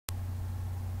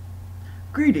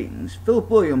Greetings, Philip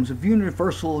Williams of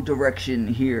Universal Direction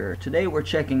here. Today we're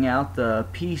checking out the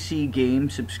PC game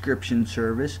subscription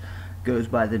service. Goes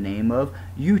by the name of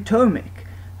Utomik.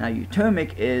 Now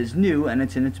Utomik is new and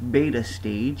it's in its beta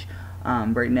stage.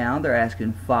 Right now they're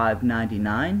asking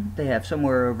 $5.99. They have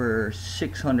somewhere over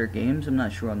 600 games. I'm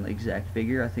not sure on the exact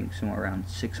figure. I think somewhere around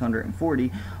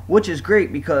 640, which is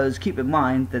great because keep in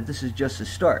mind that this is just a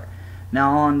start.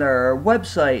 Now on their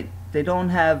website they don't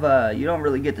have you don't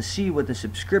really get to see what the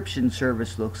subscription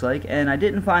service looks like, and I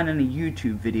didn't find any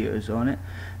YouTube videos on it,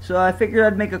 so I figured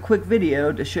I'd make a quick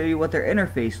video to show you what their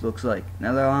interface looks like.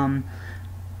 Now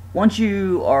once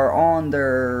you are on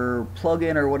their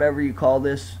plugin or whatever you call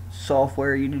this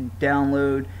software you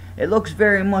download, it looks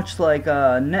very much like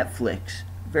Netflix,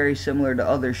 very similar to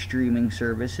other streaming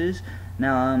services.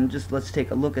 Now let's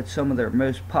take a look at some of their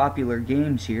most popular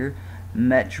games here.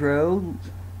 Metro,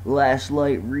 Last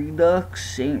Light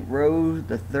Redux, Saint Rose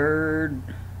the Third,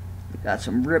 got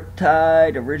some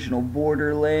Riptide, original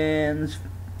Borderlands,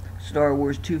 Star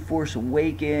Wars 2 Force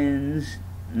Awakens.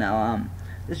 Now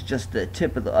this is just the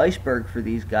tip of the iceberg for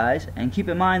these guys, and keep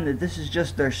in mind that this is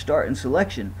just their start and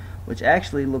selection, which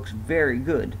actually looks very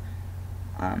good.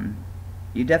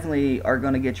 You definitely are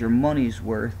going to get your money's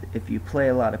worth if you play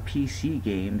a lot of PC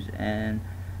games, and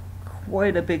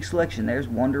quite a big selection. There's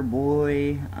Wonder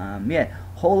Boy. Yeah,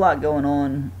 whole lot going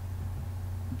on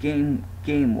game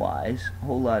wise, a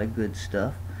whole lot of good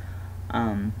stuff.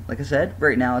 Like I said,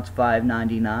 right now it's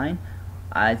 $5.99.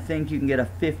 I think you can get a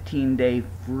 15-day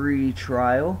free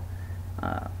trial.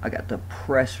 I got the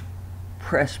press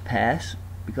pass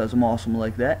because I'm awesome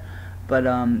like that. But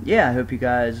yeah, I hope you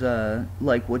guys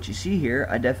like what you see here.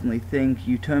 I definitely think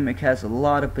Utomik has a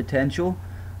lot of potential.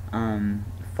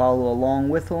 Follow along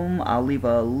with them. I'll leave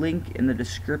a link in the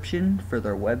description for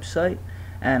their website,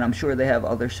 and I'm sure they have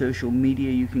other social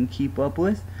media you can keep up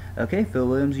with. Okay, Phil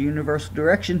Williams, Universal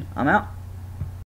Direction. I'm out.